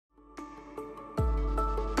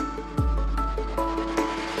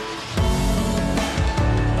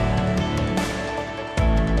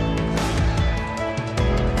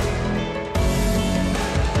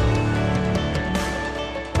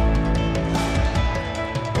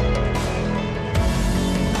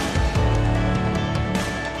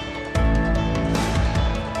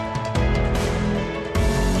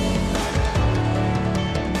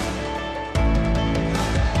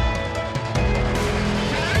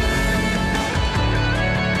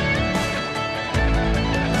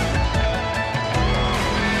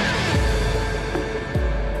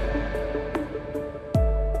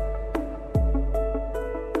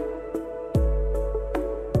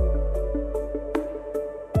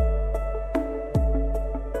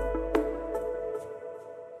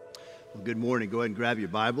good morning. Go ahead and grab your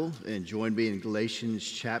Bible and join me in Galatians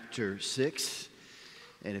chapter 6.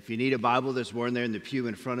 And if you need a Bible, there's one there in the pew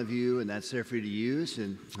in front of you, and that's there for you to use.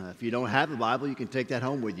 And if you don't have a Bible, you can take that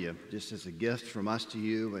home with you, just as a gift from us to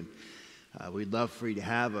you. And we'd love for you to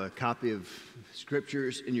have a copy of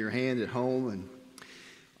Scriptures in your hand at home. And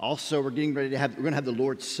also, we're going to have the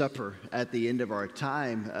Lord's Supper at the end of our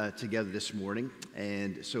time together this morning.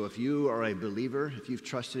 And so if you are a believer, if you've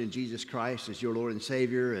trusted in Jesus Christ as your Lord and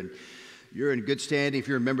Savior, and you're in good standing, if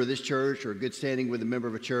you're a member of this church or good standing with a member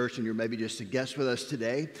of a church, and you're maybe just a guest with us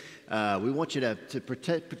today, we want you to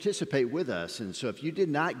participate with us. And so if you did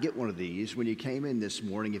not get one of these when you came in this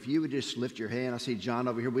morning, if you would just lift your hand. I see John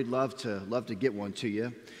over here. We'd love to get one to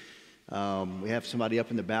you. We have somebody up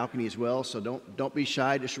in the balcony as well, so don't be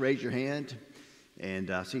shy. Just raise your hand, and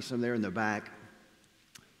I see some there in the back.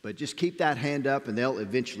 But just keep that hand up, and they'll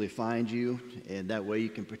eventually find you, and that way you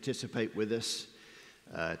can participate with us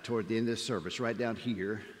toward the end of the service, right down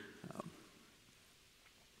here.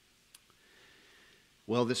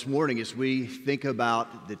 Well, this morning, as we think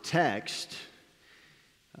about the text,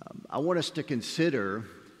 I want us to consider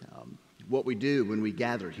what we do when we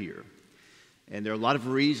gather here. And there are a lot of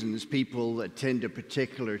reasons people attend a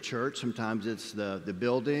particular church. Sometimes it's the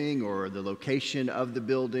building or the location of the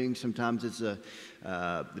building. Sometimes it's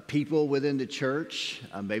the people within the church.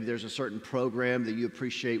 Maybe there's a certain program that you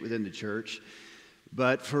appreciate within the church.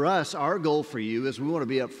 But for us, our goal for you is we want to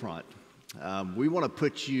be up front. We want to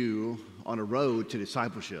put you on a road to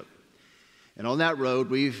discipleship. And on that road,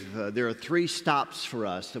 there are 3 stops for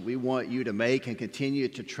us that we want you to make and continue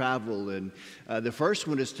to travel. And the first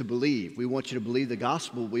one is to believe. We want you to believe the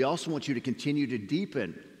gospel. We also want you to continue to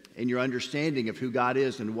deepen in your understanding of who God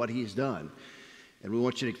is and what He's done. And we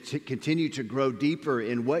want you to continue to grow deeper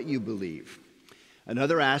in what you believe.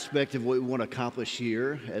 Another aspect of what we want to accomplish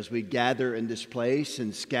here as we gather in this place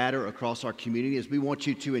and scatter across our community is we want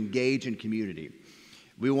you to engage in community.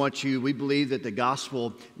 We believe that the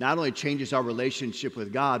gospel not only changes our relationship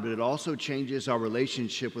with God, but it also changes our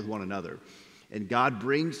relationship with one another. And God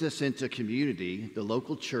brings us into community, the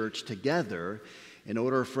local church, together in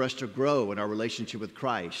order for us to grow in our relationship with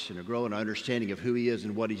Christ and to grow in our understanding of who He is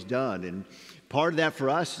and what He's done. And part of that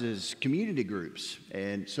for us is community groups.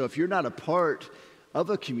 And so if you're not a part of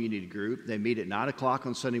a community group, they meet at 9 o'clock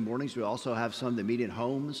on Sunday mornings. We also have some that meet in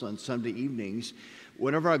homes on Sunday evenings.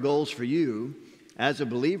 One of our goals for you as a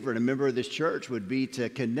believer and a member of this church would be to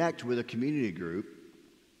connect with a community group,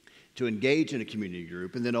 to engage in a community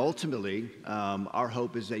group, and then ultimately our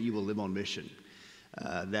hope is that you will live on mission,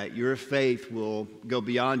 that your faith will go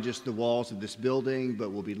beyond just the walls of this building,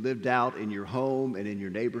 but will be lived out in your home and in your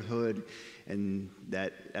neighborhood, and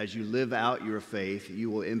that as you live out your faith, you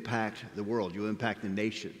will impact the world, you will impact the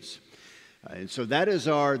nations. And so that is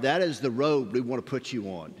the road we want to put you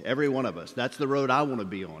on, every one of us. That's the road I want to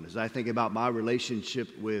be on as I think about my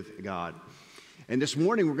relationship with God. And this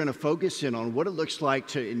morning we're going to focus in on what it looks like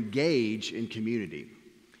to engage in community.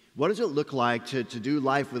 What does it look like to do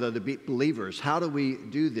life with other believers? How do we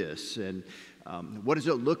do this? And what does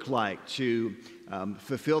it look like to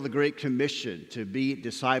fulfill the Great Commission, to be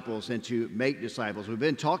disciples and to make disciples? We've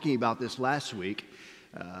been talking about this last week.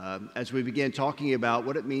 As we began talking about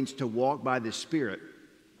what it means to walk by the Spirit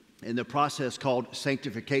in the process called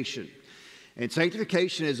sanctification. And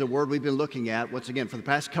sanctification is a word we've been looking at, once again, for the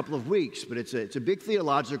past couple of weeks, but it's a big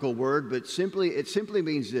theological word, but it simply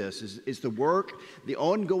means this, is the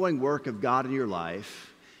ongoing work of God in your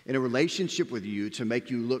life in a relationship with you to make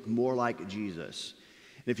you look more like Jesus.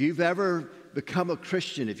 And if you've ever become a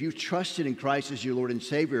Christian, if you've trusted in Christ as your Lord and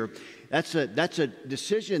Savior, that's a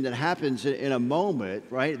decision that happens in a moment,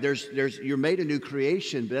 right? You're made a new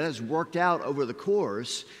creation, but that has worked out over the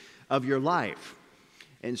course of your life.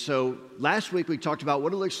 And so last week we talked about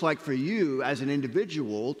what it looks like for you as an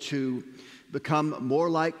individual to become more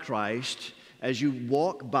like Christ as you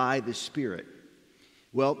walk by the Spirit.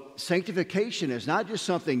 Well, sanctification is not just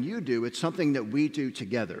something you do, it's something that we do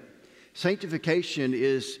together. Sanctification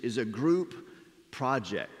is a group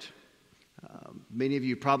project. Many of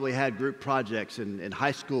you probably had group projects in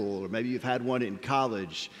high school, or maybe you've had one in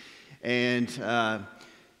college. And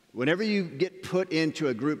whenever you get put into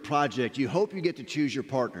a group project, you hope you get to choose your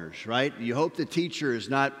partners, right? You hope the teacher is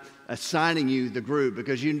not assigning you the group,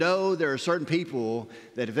 because you know there are certain people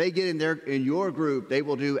that if they get in your group, they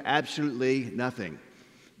will do absolutely nothing.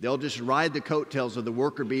 They'll just ride the coattails of the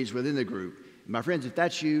worker bees within the group. My friends, if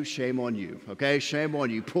that's you, shame on you, okay? Shame on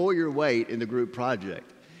you. Pull your weight in the group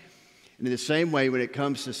project. And in the same way, when it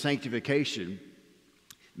comes to sanctification,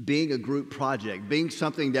 being a group project, being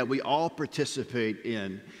something that we all participate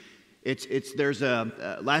in,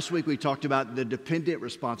 Last week we talked about the dependent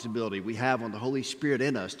responsibility we have on the Holy Spirit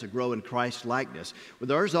in us to grow in Christ likeness. But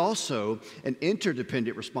there's also an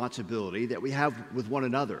interdependent responsibility that we have with one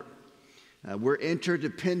another. We're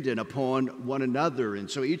interdependent upon one another, and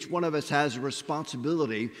so each one of us has a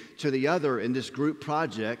responsibility to the other in this group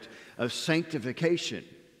project of sanctification.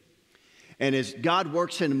 And as God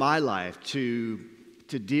works in my life to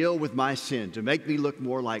deal with my sin, to make me look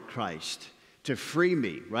more like Christ, to free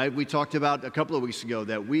me, right? We talked about a couple of weeks ago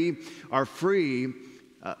that we are free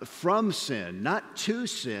from sin, not to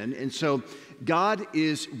sin. And so God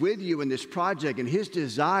is with you in this project, and His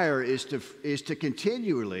desire is to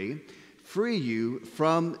continually free you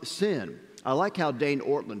from sin. I like how Dane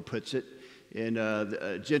Ortland puts it in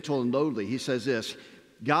Gentle and Lowly. He says this: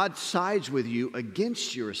 God sides with you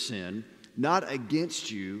against your sin, not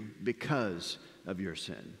against you because of your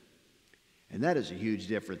sin. And that is a huge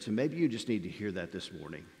difference. And maybe you just need to hear that this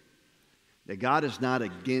morning. That God is not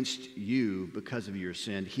against you because of your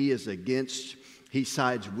sin. He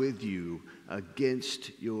sides with you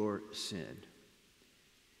against your sin.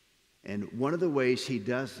 And one of the ways He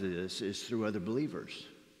does this is through other believers.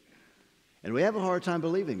 And we have a hard time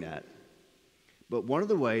believing that. But one of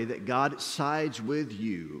the ways that God sides with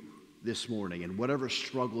you this morning, and whatever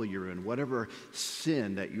struggle you're in, whatever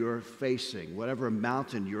sin that you're facing, whatever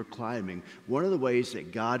mountain you're climbing, one of the ways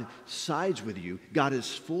that God sides with you, God is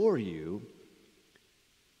for you,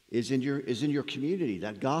 is in your community,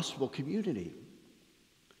 that gospel community.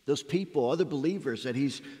 Those people, other believers that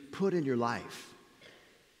He's put in your life.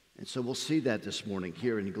 And so we'll see that this morning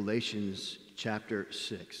here in Galatians chapter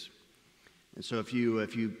 6. And so if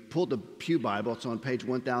you pull the Pew Bible, it's on page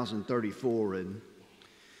 1034, and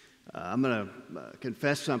I'm going to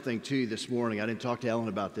confess something to you this morning. I didn't talk to Ellen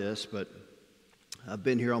about this, but I've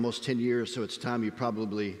been here almost 10 years, so it's time you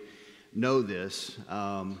probably know this.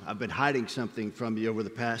 I've been hiding something from you over the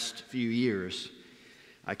past few years.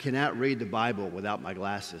 I cannot read the Bible without my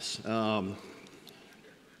glasses.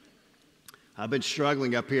 I've been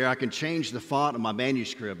struggling up here. I can change the font of my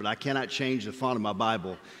manuscript, but I cannot change the font of my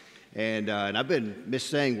Bible. And I've been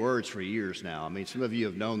missaying words for years now. I mean, some of you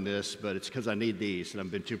have known this, but it's because I need these, and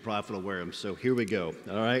I've been too prideful to wear them. So here we go,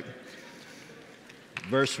 all right?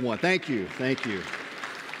 Verse 1. Thank you.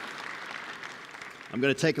 I'm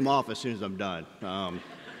going to take them off as soon as I'm done.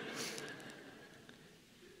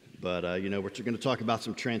 But we're going to talk about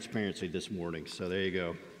some transparency this morning, so there you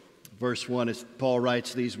go. Verse 1, as Paul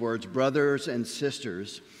writes these words: Brothers and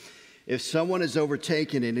sisters, if someone is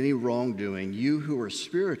overtaken in any wrongdoing, you who are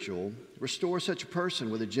spiritual, restore such a person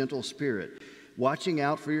with a gentle spirit, watching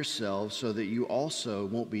out for yourselves so that you also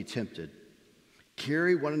won't be tempted.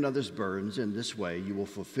 Carry one another's burdens, in this way you will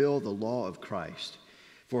fulfill the law of Christ.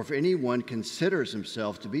 For if anyone considers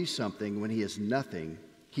himself to be something when he is nothing,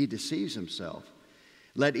 he deceives himself.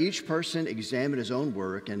 Let each person examine his own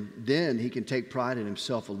work, and then he can take pride in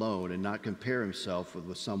himself alone and not compare himself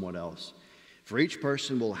with someone else. For each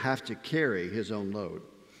person will have to carry his own load.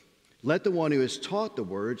 Let the one who is taught the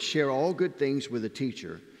word share all good things with the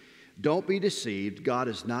teacher. Don't be deceived, God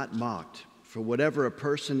is not mocked. For whatever a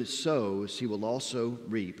person sows, he will also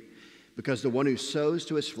reap. Because the one who sows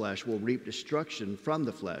to his flesh will reap destruction from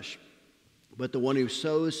the flesh. But the one who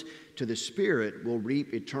sows to the Spirit will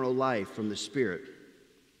reap eternal life from the Spirit.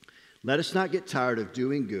 Let us not get tired of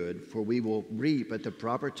doing good, for we will reap at the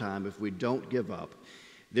proper time if we don't give up.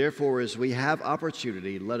 Therefore, as we have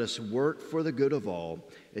opportunity, let us work for the good of all,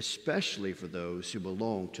 especially for those who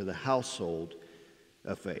belong to the household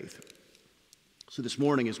of faith. So this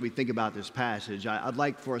morning, as we think about this passage, I'd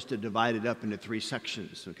like for us to divide it up into three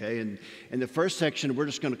sections, okay? And in the first section, we're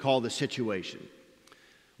just going to call the situation.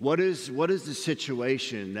 What is the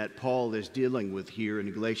situation that Paul is dealing with here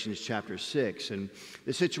in Galatians chapter 6? And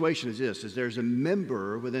the situation is this: is there's a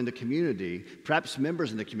member within the community, perhaps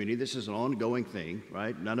members in the community. This is an ongoing thing,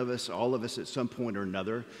 right? None of us, all of us at some point or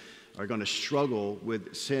another are going to struggle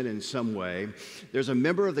with sin in some way. There's a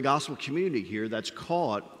member of the gospel community here that's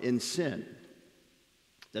caught in sin.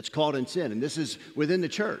 And this is within the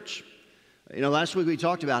church. Last week we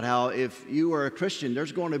talked about how if you are a Christian,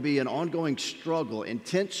 there's going to be an ongoing struggle,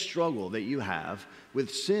 intense struggle that you have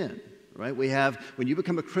with sin, right? When you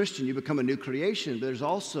become a Christian, you become a new creation, but there's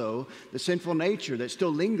also the sinful nature that still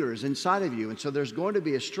lingers inside of you. And so there's going to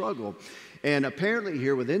be a struggle. And apparently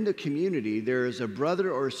here within the community, there is a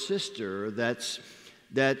brother or sister that's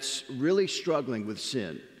really struggling with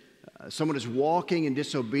sin. Someone is walking in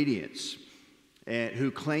disobedience and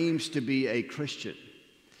who claims to be a Christian.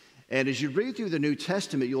 And as you read through the New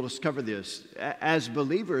Testament, you'll discover this. As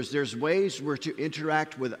believers, there's ways we're to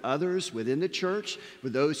interact with others within the church,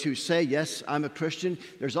 with those who say, yes, I'm a Christian.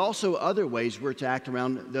 There's also other ways we're to act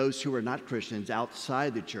around those who are not Christians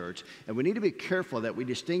outside the church. And we need to be careful that we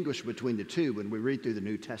distinguish between the two when we read through the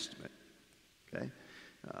New Testament. Okay?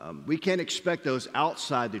 We can't expect those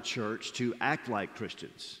outside the church to act like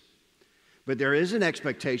Christians. But there is an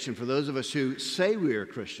expectation for those of us who say we are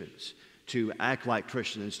Christians to act like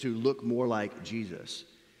Christians, to look more like Jesus.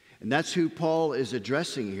 And that's who Paul is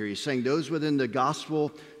addressing here. He's saying those within the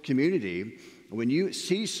gospel community, when you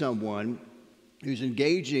see someone who's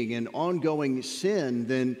engaging in ongoing sin,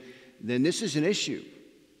 then this is an issue.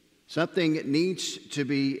 Something needs to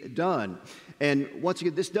be done. And once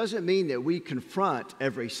again, this doesn't mean that we confront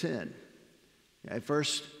every sin. Okay, 1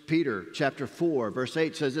 Peter chapter 4, verse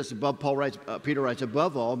 8 says this, Peter writes,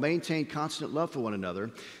 above all, maintain constant love for one another,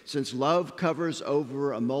 since love covers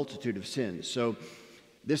over a multitude of sins. So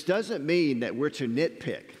this doesn't mean that we're to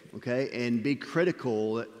nitpick, okay, and be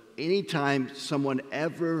critical anytime someone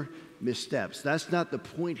ever missteps. That's not the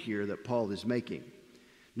point here that Paul is making.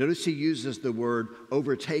 Notice he uses the word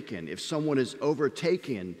overtaken. If someone is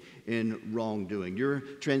overtaken in wrongdoing, your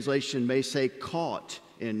translation may say caught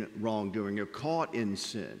in wrongdoing or caught in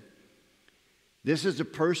sin. This is a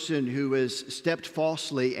person who has stepped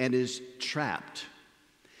falsely and is trapped.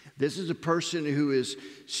 This is a person who is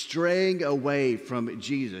straying away from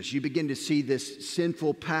Jesus. You begin to see this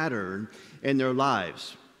sinful pattern in their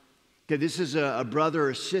lives. Okay, this is a brother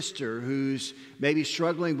or sister who's maybe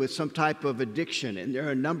struggling with some type of addiction, and there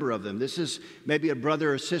are a number of them. This is maybe a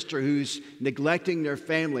brother or sister who's neglecting their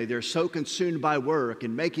family. They're so consumed by work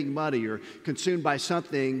and making money, or consumed by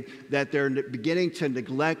something that they're beginning to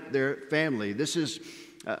neglect their family. This is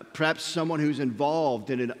perhaps someone who's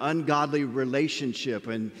involved in an ungodly relationship,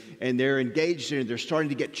 and they're engaged in it. They're starting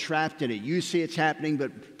to get trapped in it. You see it's happening,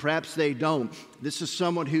 but perhaps they don't. This is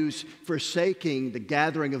someone who's forsaking the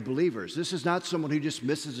gathering of believers. This is not someone who just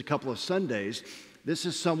misses a couple of Sundays. This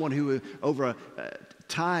is someone who over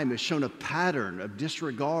time has shown a pattern of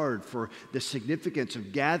disregard for the significance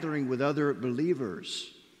of gathering with other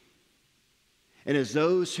believers. And as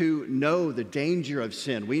those who know the danger of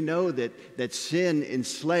sin, we know that sin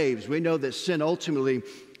enslaves. We know that sin ultimately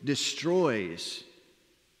destroys.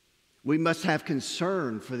 We must have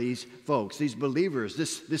concern for these folks, these believers.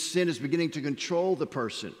 This sin is beginning to control the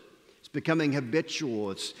person. It's becoming habitual.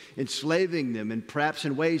 It's enslaving them, and perhaps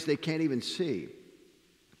in ways they can't even see.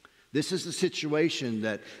 This is the situation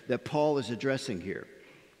that Paul is addressing here.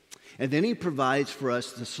 And then he provides for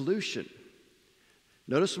us the solution.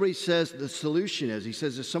 Notice what he says the solution is. He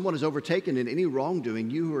says, if someone is overtaken in any wrongdoing,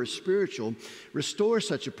 you who are spiritual, restore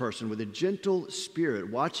such a person with a gentle spirit,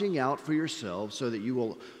 watching out for yourselves so that you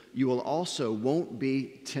will also won't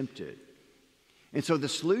be tempted. And so the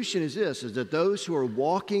solution is this, is that those who are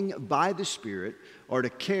walking by the Spirit are to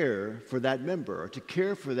care for that member, or to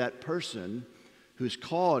care for that person who's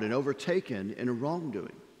caught and overtaken in a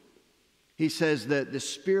wrongdoing. He says that the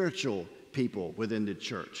spiritual people within the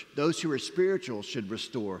church, those who are spiritual, should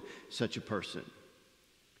restore such a person.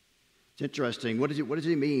 It's interesting. What does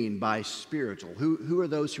he mean by spiritual? Who are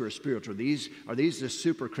those who are spiritual? Are these the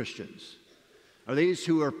super Christians? Are these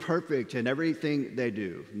who are perfect in everything they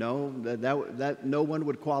do? No, that no one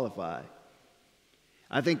would qualify.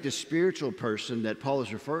 I think the spiritual person that Paul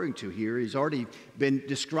is referring to here, he's already been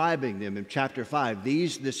describing them in chapter 5.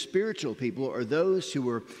 The spiritual people are those who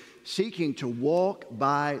are seeking to walk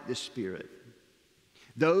by the Spirit.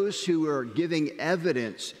 Those who are giving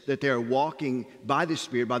evidence that they're walking by the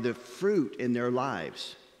Spirit, by the fruit in their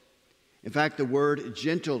lives. In fact, the word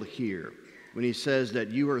gentle here, when he says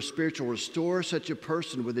that you are spiritual, restore such a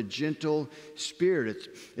person with a gentle spirit.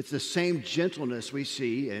 It's the same gentleness we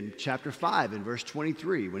see in chapter 5 in verse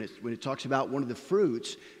 23 when it talks about one of the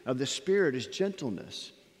fruits of the Spirit is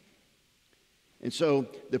gentleness. And so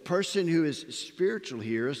the person who is spiritual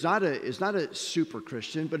here is not a super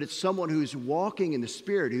Christian, but it's someone who's walking in the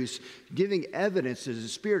Spirit, who's giving evidence that the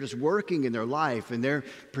Spirit is working in their life and they're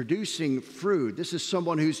producing fruit. This is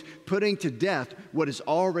someone who's putting to death what is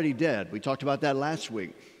already dead. We talked about that last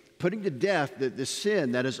week. Putting to death the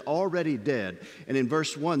sin that is already dead. And in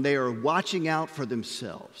verse 1, they are watching out for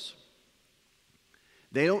themselves.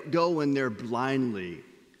 They don't go in there blindly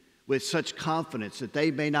with such confidence that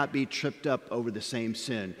they may not be tripped up over the same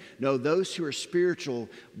sin. No, those who are spiritual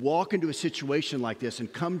walk into a situation like this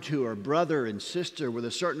and come to a brother and sister with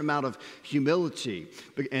a certain amount of humility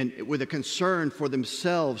and with a concern for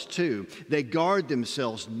themselves too. They guard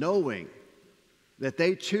themselves knowing that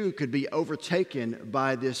they too could be overtaken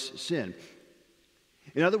by this sin.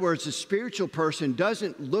 In other words, the spiritual person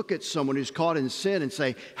doesn't look at someone who's caught in sin and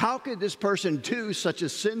say, how could this person do such a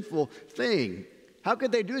sinful thing? How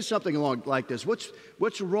could they do something like this?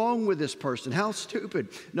 What's wrong with this person? How stupid.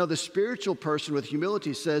 No, the spiritual person with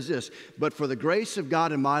humility says this, but for the grace of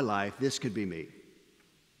God in my life, this could be me.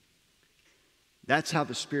 That's how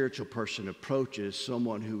the spiritual person approaches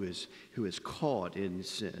someone who is caught in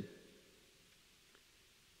sin.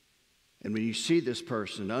 And when you see this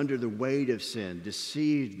person under the weight of sin,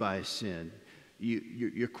 deceived by sin,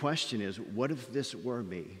 your question is, what if this were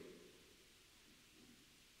me?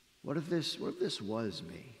 What if this was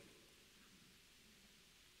me?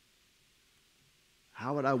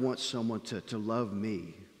 How would I want someone to love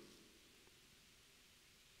me?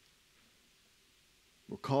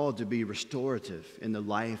 We're called to be restorative in the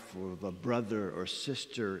life of a brother or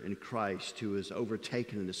sister in Christ who is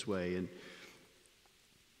overtaken in this way. And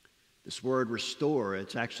this word restore,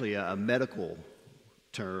 it's actually a medical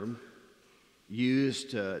term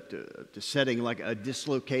used to setting like a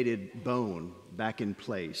dislocated bone back in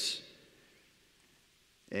place.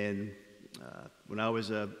 And when I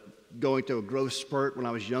was going through a growth spurt when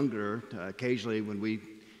I was younger, occasionally when we'd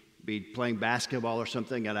be playing basketball or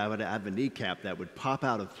something, and I would have a kneecap that would pop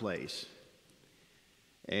out of place.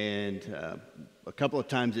 And a couple of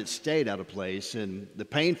times it stayed out of place, and the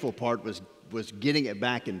painful part was getting it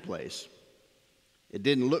back in place. It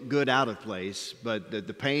didn't look good out of place, but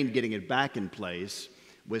the pain getting it back in place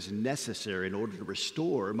was necessary in order to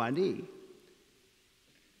restore my knee.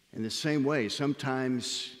 In the same way,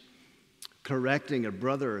 sometimes correcting a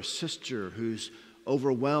brother or sister who's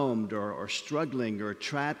overwhelmed or struggling or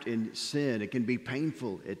trapped in sin, it can be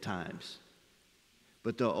painful at times.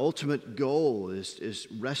 But the ultimate goal is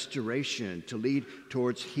restoration to lead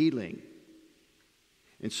towards healing.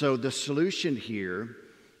 And so the solution here,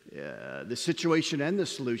 the situation and the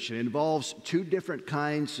solution involves two different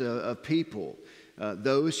kinds of people.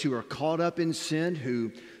 Those who are caught up in sin,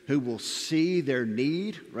 who will see their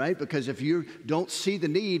need, right? Because if you don't see the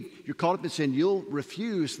need, you're caught up in sin, you'll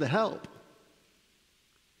refuse the help.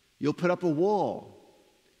 You'll put up a wall.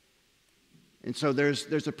 And so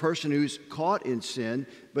there's a person who's caught in sin,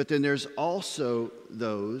 but then there's also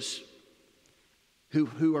those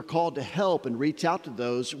who are called to help and reach out to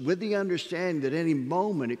those with the understanding that any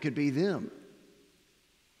moment it could be them.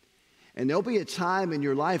 And there'll be a time in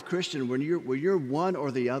your life, Christian, when you're one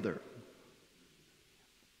or the other.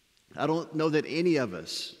 I don't know that any of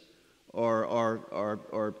us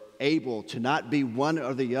are able to not be one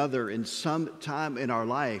or the other in some time in our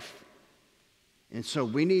life. And so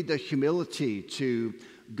we need the humility to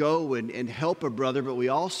go and help a brother, but we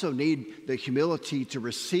also need the humility to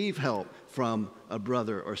receive help from a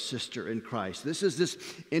brother or sister in Christ. This is this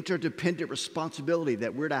interdependent responsibility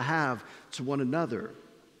that we're to have to one another.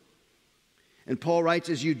 And Paul writes,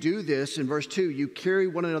 as you do this, in verse 2, you carry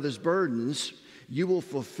one another's burdens, you will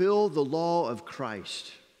fulfill the law of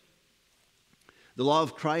Christ. The law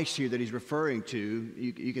of Christ here that he's referring to,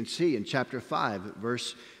 you can see in chapter 5,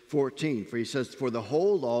 verse 14, for he says, for the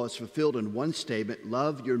whole law is fulfilled in one statement,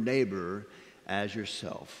 love your neighbor as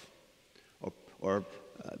yourself. Or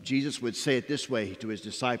Jesus would say it this way to his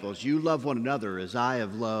disciples, you love one another as I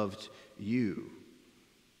have loved you.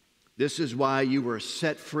 This is why you were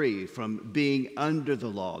set free from being under the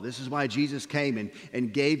law. This is why Jesus came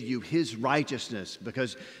and gave you his righteousness,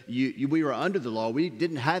 because we were under the law. We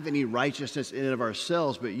didn't have any righteousness in and of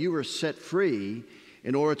ourselves, but you were set free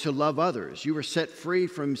in order to love others. You were set free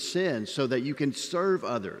from sin so that you can serve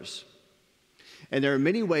others. And there are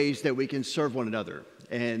many ways that we can serve one another.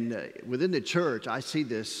 And within the church, I see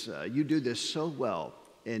this, you do this so well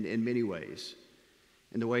in many ways.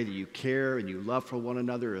 In the way that you care and you love for one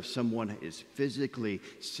another. If someone is physically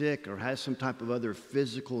sick or has some type of other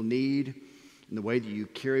physical need, in the way that you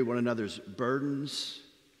carry one another's burdens.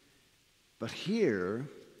 But here,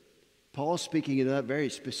 Paul's speaking in a very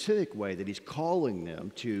specific way that he's calling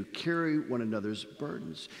them to carry one another's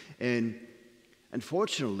burdens. And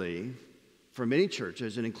unfortunately, for many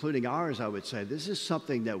churches, and including ours, I would say, this is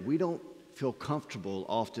something that we don't feel comfortable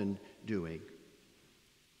often doing.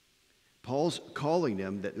 Paul's calling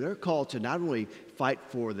them that they're called to not only fight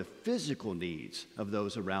for the physical needs of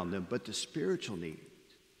those around them, but the spiritual needs.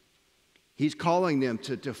 He's calling them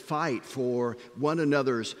to fight for one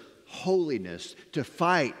another's holiness, to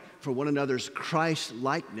fight for one another's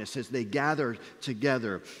Christ-likeness as they gather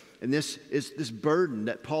together. And this is this burden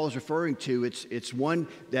that Paul is referring to. It's one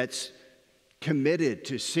that's committed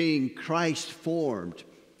to seeing Christ formed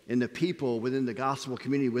in the people within the gospel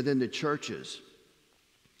community, within the churches.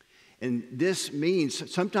 And this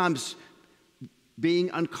means sometimes being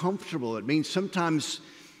uncomfortable. It means sometimes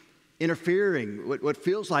interfering, what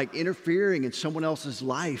feels like interfering in someone else's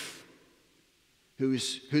life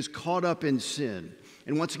who's caught up in sin.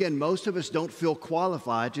 And once again, most of us don't feel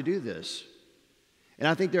qualified to do this. And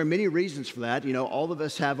I think there are many reasons for that. You know, all of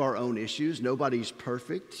us have our own issues. Nobody's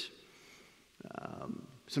perfect.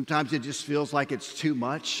 Sometimes it just feels like it's too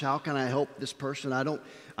much. How can I help this person? I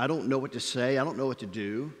don't know what to say. I don't know what to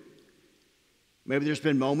do. Maybe there's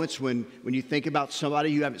been moments when you think about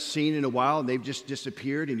somebody you haven't seen in a while and they've just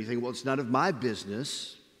disappeared and you think, well, it's none of my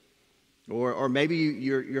business. Or maybe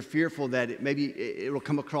you're fearful that it will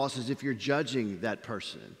come across as if you're judging that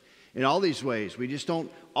person. In all these ways, we just don't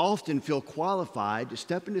often feel qualified to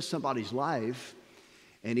step into somebody's life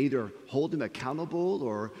and either hold them accountable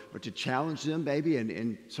or to challenge them maybe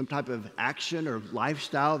in some type of action or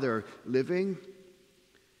lifestyle they're living.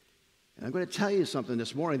 And I'm going to tell you something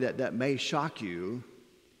this morning that may shock you.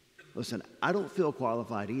 Listen, I don't feel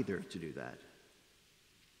qualified either to do that.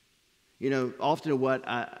 You know, often what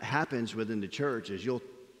happens within the church is you'll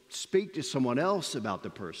speak to someone else about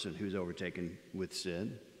the person who's overtaken with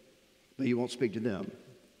sin, but you won't speak to them.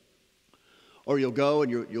 Or you'll go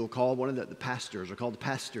and you'll call one of the pastors or call the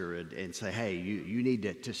pastor and say, hey, you need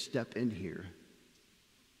to step in here.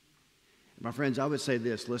 My friends, I would say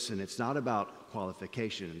this, listen, it's not about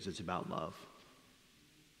qualifications, it's about love.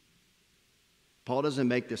 Paul doesn't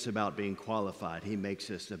make this about being qualified, he makes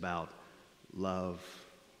this about love.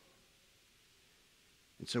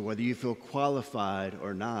 And so whether you feel qualified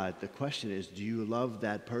or not, the question is, do you love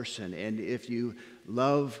that person? And if you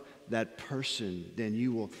love that person, then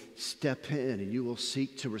you will step in and you will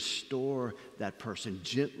seek to restore that person,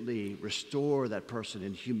 gently restore that person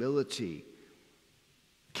in humility,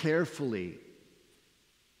 carefully,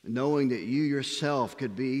 knowing that you yourself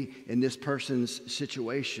could be in this person's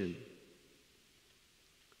situation.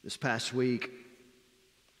 This past week,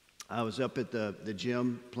 I was up at the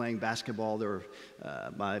gym playing basketball. There were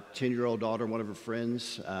my 10-year-old daughter and one of her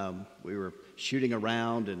friends. We were shooting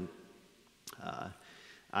around, and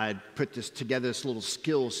I had put together this little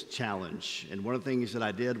skills challenge. And one of the things that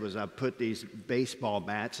I did was I put these baseball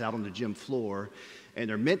bats out on the gym floor, and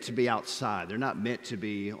they're meant to be outside. They're not meant to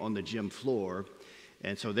be on the gym floor.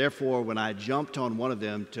 And so therefore, when I jumped on one of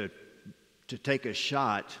them to take a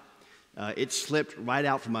shot, it slipped right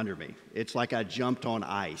out from under me. It's like I jumped on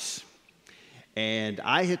ice. And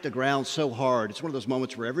I hit the ground so hard. It's one of those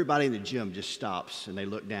moments where everybody in the gym just stops and they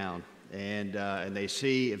look down and they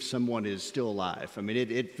see if someone is still alive. I mean,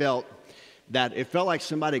 it felt like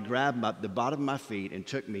somebody grabbed the bottom of my feet and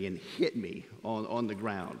took me and hit me on the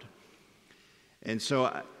ground. And so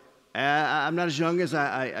I'm not as young as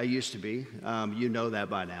I used to be. You know that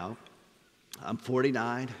by now. I'm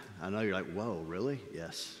 49. I know you're like, whoa, really?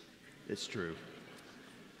 Yes. It's true.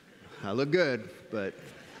 I look good, but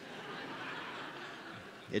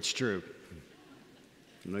it's true.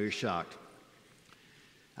 I know you're shocked.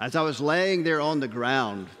 As I was laying there on the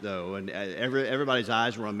ground, though, and everybody's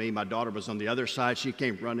eyes were on me, my daughter was on the other side. She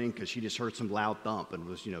came running because she just heard some loud thump and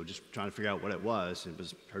was, just trying to figure out what it was. It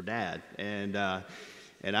was her dad. And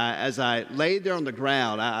as I laid there on the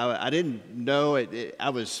ground, I didn't know it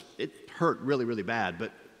hurt really, really bad,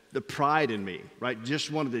 but the pride in me, right,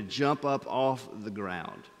 just wanted to jump up off the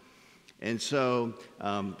ground. And so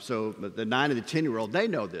the 9 and the 10-year-old, they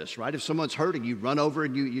know this, right? If someone's hurting, you run over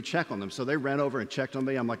and you check on them. So they ran over and checked on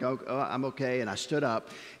me. I'm like, oh, I'm okay. And I stood up.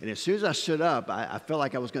 And as soon as I stood up, I felt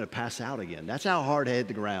like I was going to pass out again. That's how hard I hit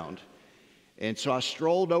the ground. And so I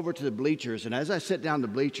strolled over to the bleachers. And as I sat down the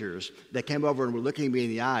bleachers, they came over and were looking me in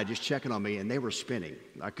the eye, just checking on me. And they were spinning.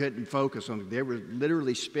 I couldn't focus on them. They were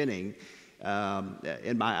literally spinning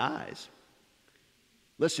in my eyes.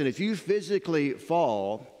 Listen, if you physically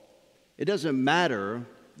fall, it doesn't matter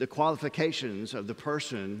the qualifications of the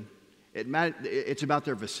person. It's about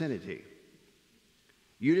their vicinity.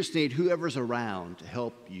 You just need whoever's around to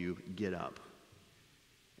help you get up.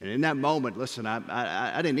 And in that moment, listen,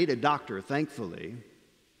 I didn't need a doctor, thankfully.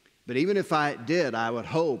 But even if I did, I would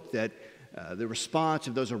hope that the response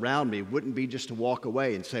of those around me wouldn't be just to walk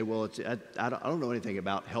away and say, well, I don't know anything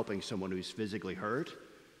about helping someone who's physically hurt.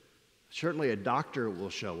 Certainly a doctor will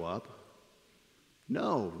show up.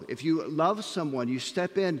 No, if you love someone, you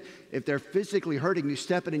step in. If they're physically hurting, you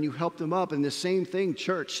step in and you help them up. And the same thing,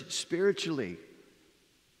 church, spiritually.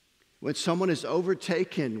 When someone is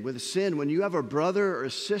overtaken with sin, when you have a brother or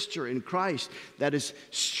a sister in Christ that is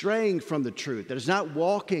straying from the truth, that is not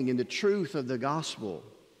walking in the truth of the gospel,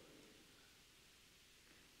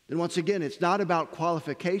 then once again, it's not about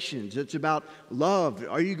qualifications. It's about love.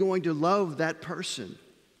 Are you going to love that person?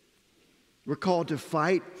 We're called to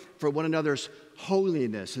fight for one another's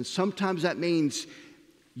holiness. And sometimes that means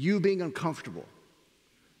you being uncomfortable.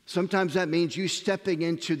 Sometimes that means you stepping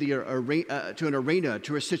into the arena,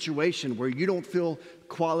 to a situation where you don't feel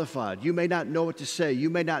qualified. You may not know what to say. You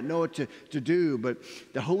may not know what to do. But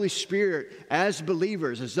the Holy Spirit, as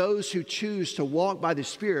believers, as those who choose to walk by the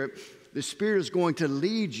Spirit is going to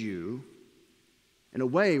lead you in a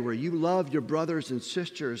way where you love your brothers and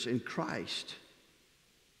sisters in Christ,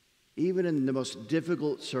 even in the most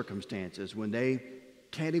difficult circumstances when they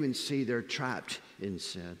can't even see they're trapped in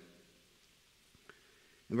sin.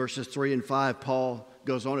 In verses 3 and 5, Paul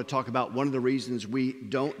goes on to talk about one of the reasons we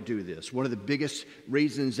don't do this. One of the biggest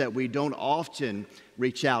reasons that we don't often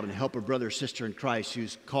reach out and help a brother or sister in Christ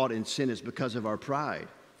who's caught in sin is because of our pride.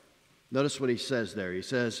 Notice what he says there. He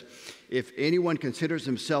says, if anyone considers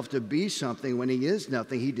himself to be something when he is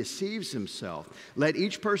nothing, he deceives himself. Let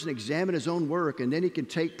each person examine his own work, and then he can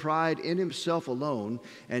take pride in himself alone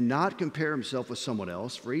and not compare himself with someone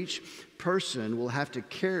else, for each person will have to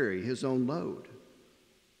carry his own load.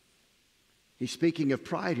 He's speaking of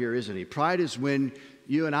pride here, isn't he? Pride is when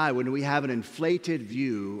you and I, when we have an inflated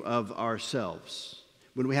view of ourselves,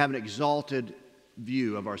 when we have an exalted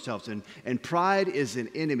view of ourselves. And pride is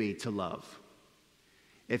an enemy to love.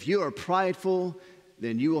 If you are prideful,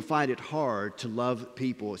 then you will find it hard to love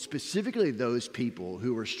people, specifically those people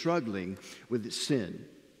who are struggling with sin.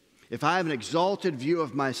 If I have an exalted view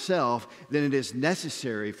of myself, then it is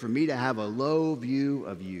necessary for me to have a low view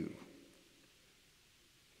of you.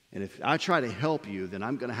 And if I try to help you, then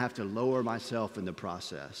I'm going to have to lower myself in the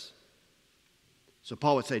process. So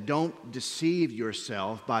Paul would say, don't deceive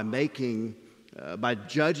yourself by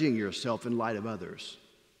judging yourself in light of others.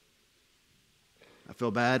 I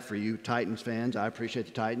feel bad for you Titans fans. I appreciate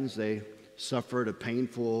the Titans. They suffered a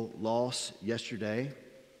painful loss yesterday,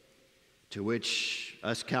 to which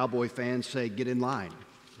us Cowboy fans say, get in line.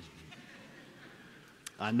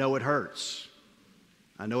 I know it hurts.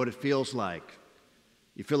 I know what it feels like.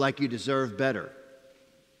 You feel like you deserve better.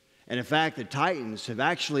 And in fact, the Titans have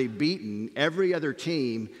actually beaten every other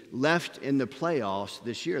team left in the playoffs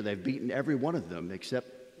this year. They've beaten every one of them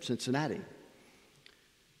except Cincinnati.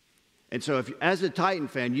 And so if, as a Titan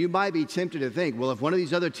fan, you might be tempted to think, well, if one of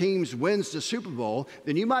these other teams wins the Super Bowl,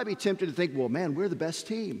 then you might be tempted to think, well, man, we're the best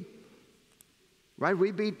team. Right?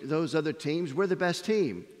 We beat those other teams. We're the best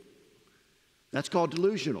team. That's called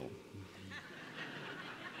delusional.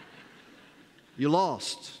 You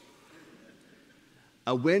lost.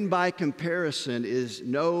 A win by comparison is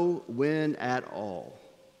no win at all.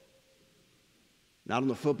 Not on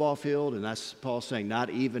the football field, and that's Paul saying, not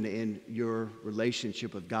even in your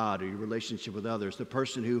relationship with God or your relationship with others. The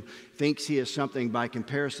person who thinks he is something by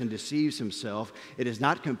comparison deceives himself. It is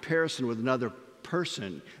not comparison with another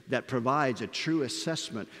person that provides a true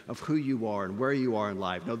assessment of who you are and where you are in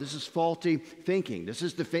life. No, this is faulty thinking. This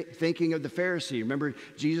is the thinking of the Pharisee. Remember,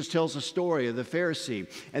 Jesus tells the story of the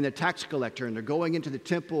Pharisee and the tax collector, and they're going into the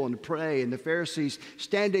temple and to pray, and the Pharisee's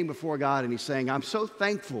standing before God, and he's saying, I'm so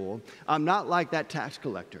thankful I'm not like that tax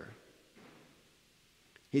collector.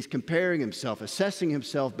 He's comparing himself, assessing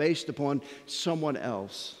himself based upon someone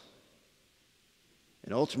else.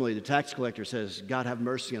 And ultimately, the tax collector says, God, have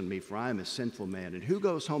mercy on me, for I am a sinful man. And who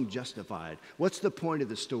goes home justified? What's the point of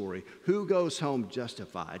the story? Who goes home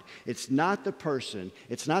justified? It's not the person,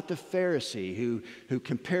 it's not the Pharisee who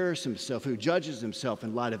compares himself, who judges himself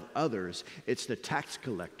in light of others. It's the tax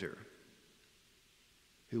collector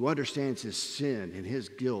who understands his sin and his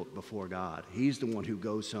guilt before God. He's the one who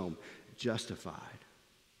goes home justified.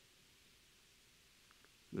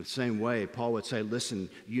 In the same way, Paul would say, listen,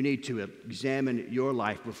 you need to examine your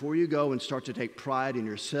life before you go and start to take pride in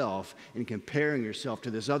yourself and comparing yourself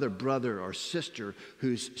to this other brother or sister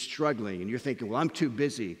who's struggling. And you're thinking, well, I'm too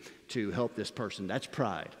busy to help this person. That's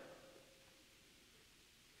pride.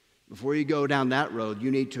 Before you go down that road, you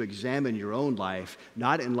need to examine your own life,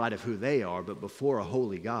 not in light of who they are, but before a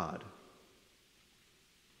holy God.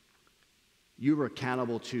 You are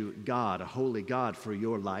accountable to God, a holy God, for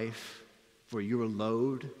your life, for your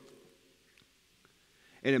load.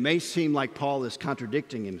 And it may seem like Paul is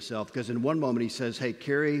contradicting himself, because in one moment he says, hey,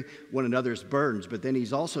 carry one another's burdens, but then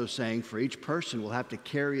he's also saying for each person will have to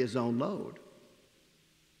carry his own load.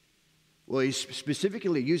 Well, he's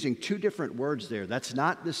specifically using two different words there. That's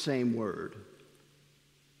not the same word.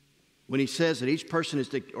 When he says that each person is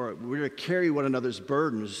to, or we're to carry one another's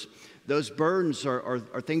burdens, those burdens are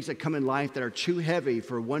things that come in life that are too heavy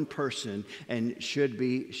for one person and should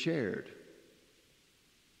be shared.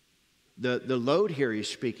 The load here he's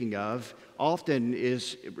speaking of often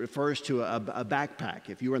refers to a backpack.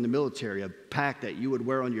 If you were in the military, a pack that you would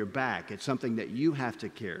wear on your back. It's something that you have to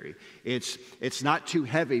carry. It's not too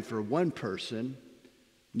heavy for one person,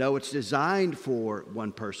 No, it's designed for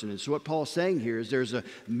one person. And so what Paul's saying here is there's a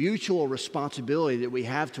mutual responsibility that we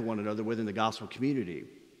have to one another within the gospel community.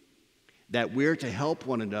 That we're to help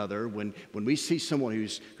one another when we see someone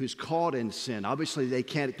who's caught in sin. Obviously, they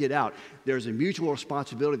can't get out. There's a mutual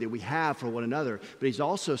responsibility that we have for one another. But he's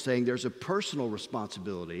also saying there's a personal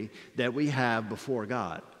responsibility that we have before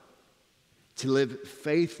God to live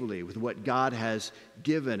faithfully with what God has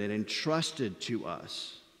given and entrusted to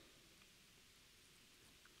us.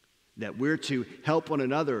 That we're to help one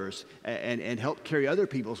another and help carry other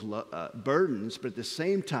people's burdens. But at the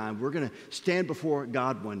same time, we're going to stand before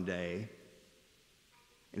God one day.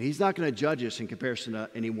 And he's not going to judge us in comparison to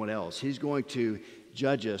anyone else. He's going to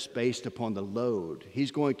judge us based upon the load. We're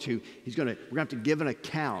going to have to give an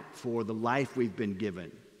account for the life we've been given.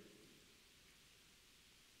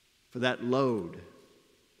 For that load.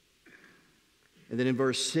 And then in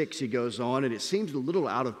verse 6 he goes on, and it seems a little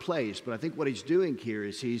out of place, but I think what he's doing here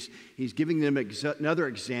is he's giving them another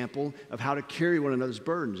example of how to carry one another's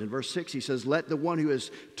burdens. In verse 6 he says, "Let the one who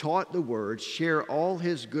has taught the word share all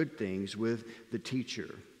his good things with the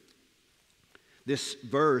teacher." This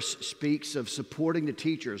verse speaks of supporting the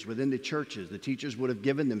teachers within the churches. The teachers would have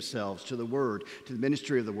given themselves to the word, to the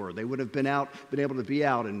ministry of the word. They would have been able to be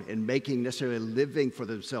out and making necessarily a living for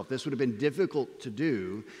themselves. This would have been difficult to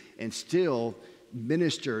do and still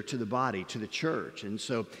minister to the body, to the church. And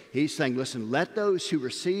so he's saying, listen, let those who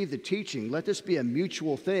receive the teaching, let this be a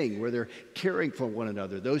mutual thing where they're caring for one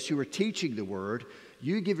another. Those who are teaching the word,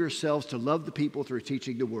 you give yourselves to love the people through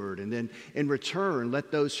teaching the word. And then in return,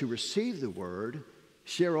 let those who receive the word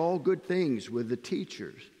share all good things with the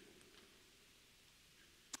teachers.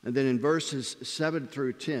 And then in verses 7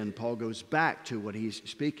 through 10, Paul goes back to what he's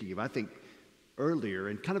speaking of, I think, earlier,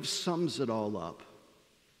 and kind of sums it all up.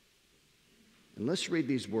 And let's read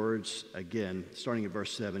these words again, starting at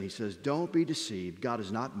verse 7. He says, "Don't be deceived. God is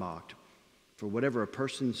not mocked. For whatever a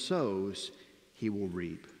person sows, he will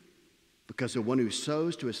reap. Because the one who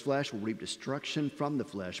sows to his flesh will reap destruction from the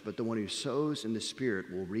flesh, but the one who sows in the Spirit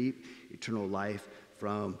will reap eternal life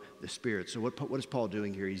from the Spirit." So what is Paul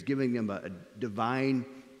doing here? He's giving them a divine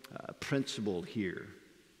principle here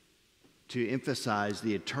to emphasize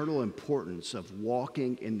the eternal importance of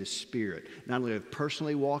walking in the Spirit. Not only of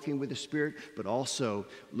personally walking with the Spirit, but also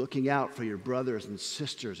looking out for your brothers and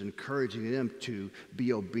sisters, encouraging them to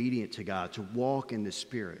be obedient to God, to walk in the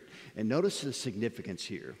Spirit. And notice the significance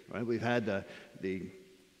here, right? We've had the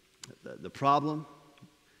problem.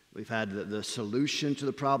 We've had the solution to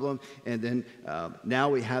the problem, and then now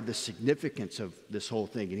we have the significance of this whole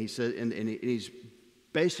thing. And he says, and he's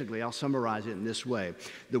basically, I'll summarize it in this way: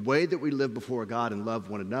 the way that we live before God and love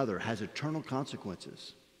one another has eternal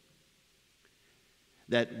consequences.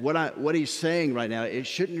 That what he's saying right now, it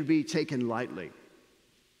shouldn't be taken lightly.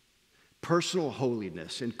 Personal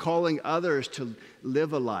holiness and calling others to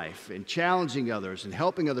live a life and challenging others and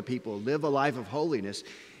helping other people live a life of holiness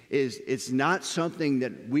it's not something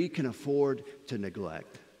that we can afford to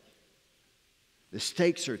neglect. The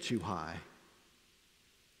stakes are too high.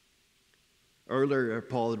 Earlier,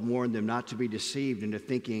 Paul had warned them not to be deceived into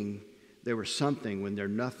thinking there was something when they're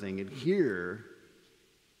nothing. And here,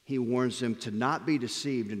 he warns them to not be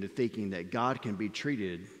deceived into thinking that God can be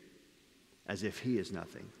treated as if he is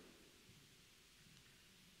nothing.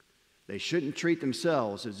 They shouldn't treat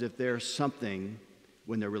themselves as if they're something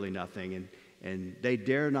when they're really nothing. And they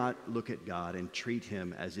dare not look at God and treat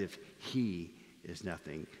him as if he is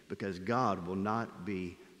nothing, because God will not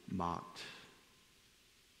be mocked.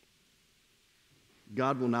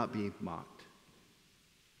 God will not be mocked.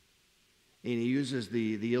 And he uses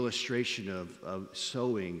the illustration of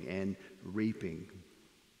sowing and reaping.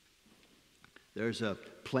 There's a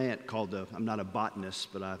plant called I'm not a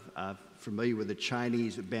botanist, but I'm familiar with the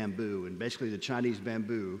Chinese bamboo. And basically the Chinese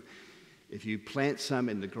bamboo, if you plant some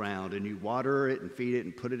in the ground and you water it and feed it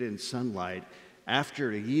and put it in sunlight,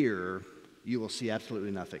 after a year, you will see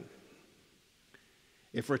absolutely nothing.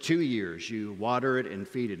 If for 2 years you water it and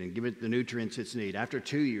feed it and give it the nutrients it needs, after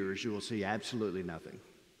 2 years, you will see absolutely nothing.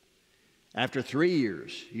 After 3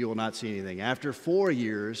 years, you will not see anything. After 4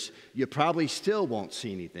 years, you probably still won't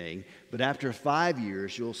see anything. But after 5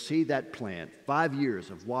 years, you'll see that plant, 5 years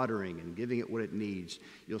of watering and giving it what it needs,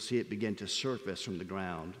 you'll see it begin to surface from the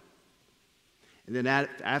ground. And then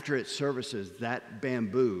after it surfaces, that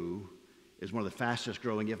bamboo is one of the fastest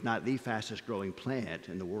growing, if not the fastest growing plant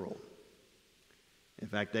in the world. In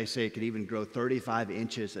fact, they say it can even grow 35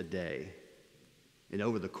 inches a day. And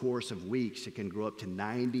over the course of weeks, it can grow up to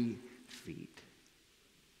 90 feet.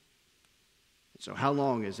 So how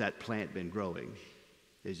long has that plant been growing?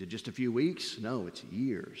 Is it just a few weeks? No, it's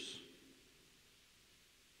years.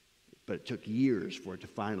 but it took years for it to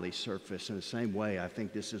finally surface. In the same way, I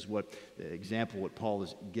think this is what the example what Paul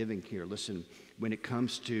is giving here. Listen, when it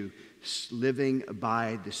comes to living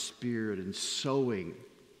by the Spirit and sowing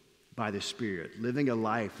by the Spirit, living a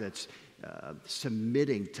life that's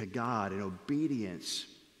submitting to God in obedience,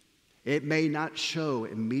 it may not show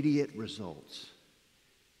immediate results.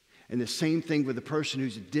 And the same thing with the person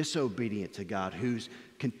who's disobedient to God, who's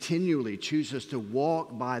continually chooses to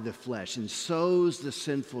walk by the flesh and sows the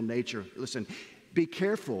sinful nature. Listen, be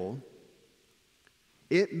careful.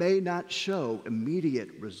 It may not show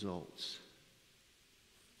immediate results,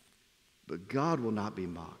 but God will not be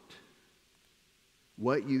mocked.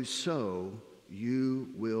 What you sow,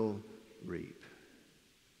 you will reap.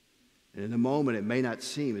 And in the moment, it may not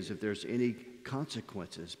seem as if there's any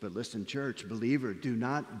consequences. But listen, church, believer, do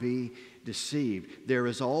not be deceived. There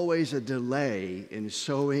is always a delay in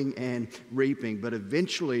sowing and reaping, but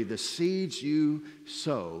eventually the seeds you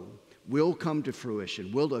sow will come to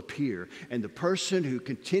fruition, will appear. And the person who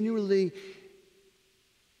continually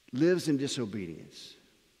lives in disobedience,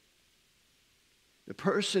 the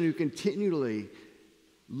person who continually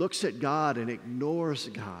looks at God and ignores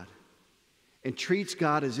God and treats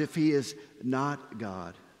God as if he is not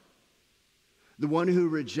God, the one who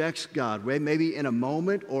rejects God, maybe in a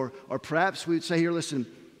moment, or perhaps we'd say here, listen,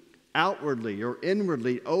 outwardly or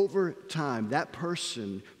inwardly over time, that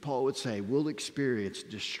person, Paul would say, will experience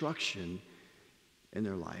destruction in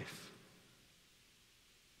their life.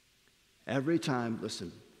 Every time,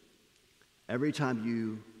 listen, every time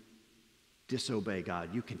you disobey God,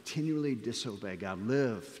 you continually disobey God,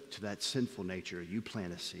 live to that sinful nature, you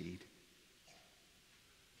plant a seed.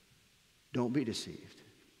 Don't be deceived.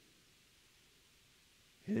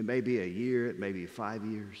 And it may be a year, it may be 5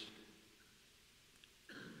 years,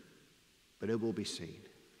 but it will be seen.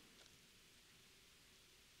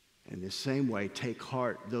 In the same way, take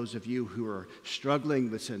heart, those of you who are struggling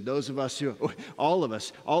with sin, those of us who, all of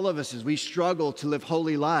us, as we struggle to live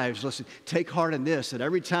holy lives, listen, take heart in this, that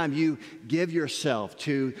every time you give yourself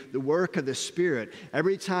to the work of the Spirit,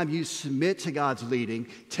 every time you submit to God's leading,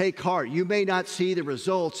 take heart. You may not see the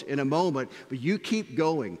results in a moment, but you keep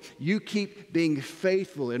going. You keep being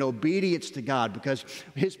faithful in obedience to God, because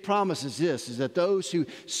His promise is this, is that those who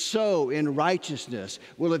sow in righteousness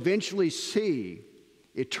will eventually see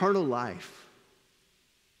eternal life.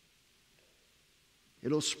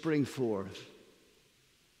 It'll spring forth,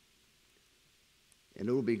 and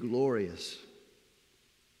it'll be glorious.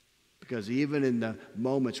 Because even in the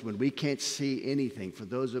moments when we can't see anything, for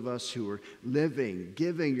those of us who are living,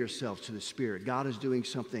 giving yourself to the Spirit, God is doing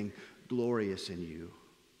something glorious in you.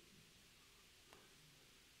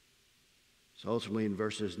 So ultimately in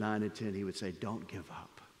verses 9 and 10, he would say, don't give up.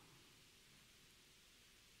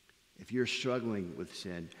 If you're struggling with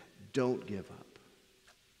sin, don't give up.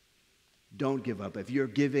 Don't give up. If you're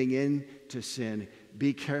giving in to sin,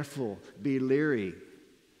 be careful, be leery.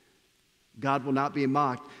 God will not be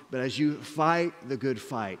mocked, but as you fight the good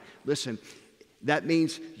fight, listen, that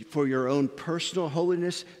means for your own personal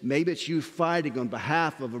holiness, maybe it's you fighting on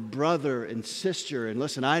behalf of a brother and sister. And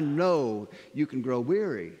listen, I know you can grow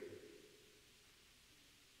weary.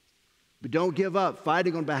 But don't give up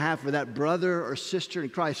fighting on behalf of that brother or sister in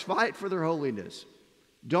Christ. Fight for their holiness.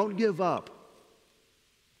 Don't give up.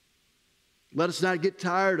 Let us not get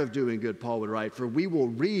tired of doing good, Paul would write, for we will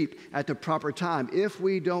reap at the proper time if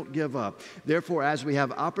we don't give up. Therefore, as we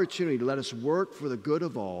have opportunity, let us work for the good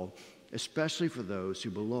of all, especially for those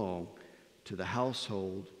who belong to the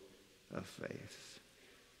household of faith.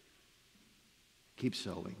 Keep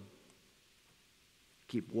sowing.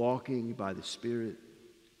 Keep walking by the Spirit.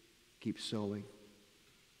 Keep sowing.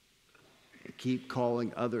 And keep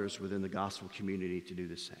calling others within the gospel community to do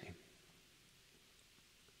the same.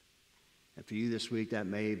 And for you this week, that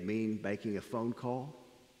may mean making a phone call.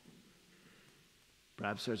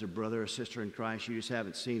 Perhaps there's a brother or sister in Christ you just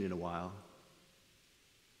haven't seen in a while.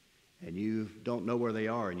 And you don't know where they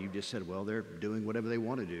are, and you just said, well, they're doing whatever they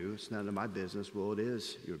want to do. It's none of my business. Well, it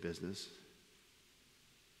is your business.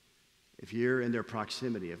 If you're in their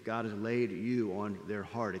proximity, if God has laid you on their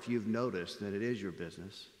heart, if you've noticed that it is your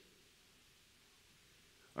business,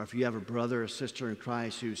 or if you have a brother or sister in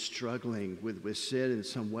Christ who's struggling with sin in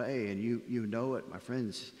some way and you know it, my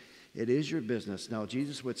friends, it is your business. Now,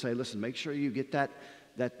 Jesus would say, listen, make sure you get that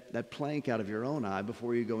plank out of your own eye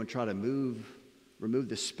before you go and try to remove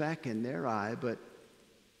the speck in their eye, but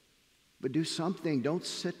do something. Don't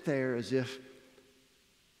sit there as if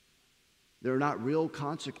there are not real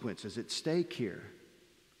consequences at stake here.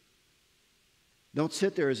 Don't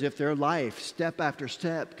sit there as if their life, step after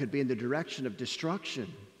step, could be in the direction of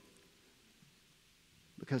destruction.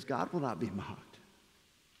 Because God will not be mocked.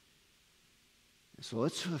 So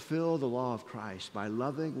let's fulfill the law of Christ by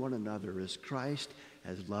loving one another as Christ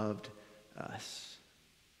has loved us.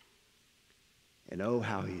 And oh,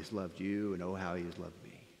 how he's loved you, and oh, how he has loved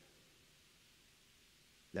me.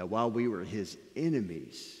 That while we were his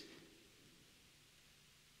enemies,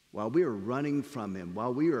 while we were running from him,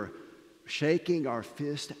 while we were shaking our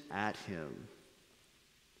fist at him,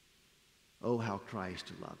 oh, how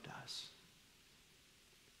Christ loved us.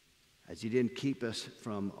 As he didn't keep us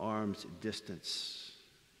from arm's distance,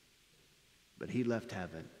 but he left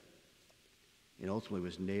heaven and ultimately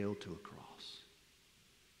was nailed to a cross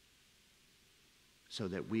so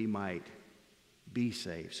that we might be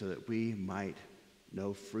saved, so that we might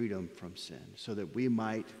know freedom from sin, so that we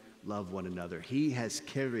might love one another. He has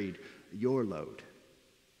carried your load.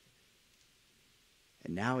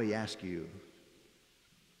 And now he asks you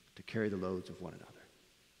to carry the loads of one another.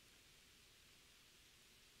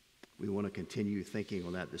 We want to continue thinking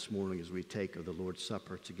on that this morning as we take of the Lord's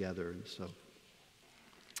Supper together. And so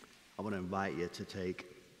I want to invite you to take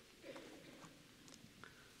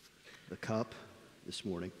the cup this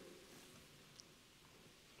morning.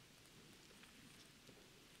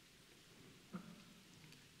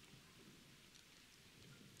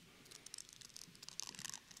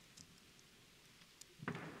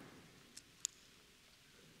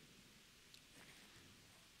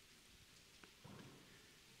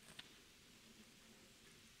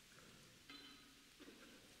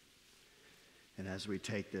 And as we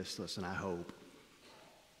take this, listen, I hope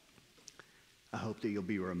that you'll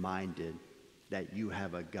be reminded that you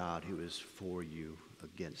have a God who is for you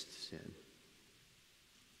against sin.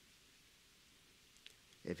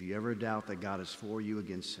 If you ever doubt that God is for you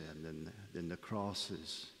against sin, then the cross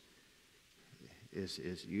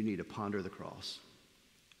is you need to ponder the cross.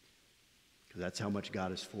 Because that's how much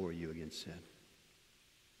God is for you against sin.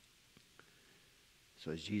 So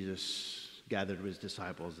as Jesus gathered with his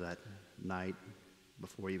disciples that night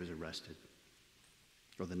before he was arrested,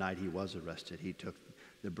 or the night he was arrested, he took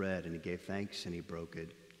the bread and he gave thanks and he broke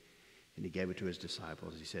it and he gave it to his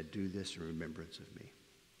disciples. He said, "Do this in remembrance of me."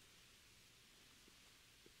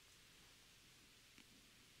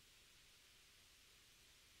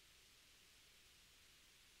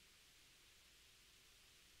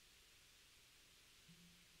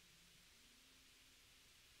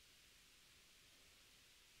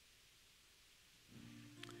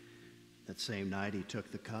 That same night, he took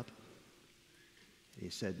the cup. He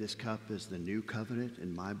said, "This cup is the new covenant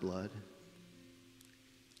in my blood.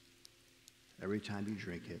 Every time you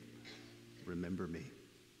drink it, remember me."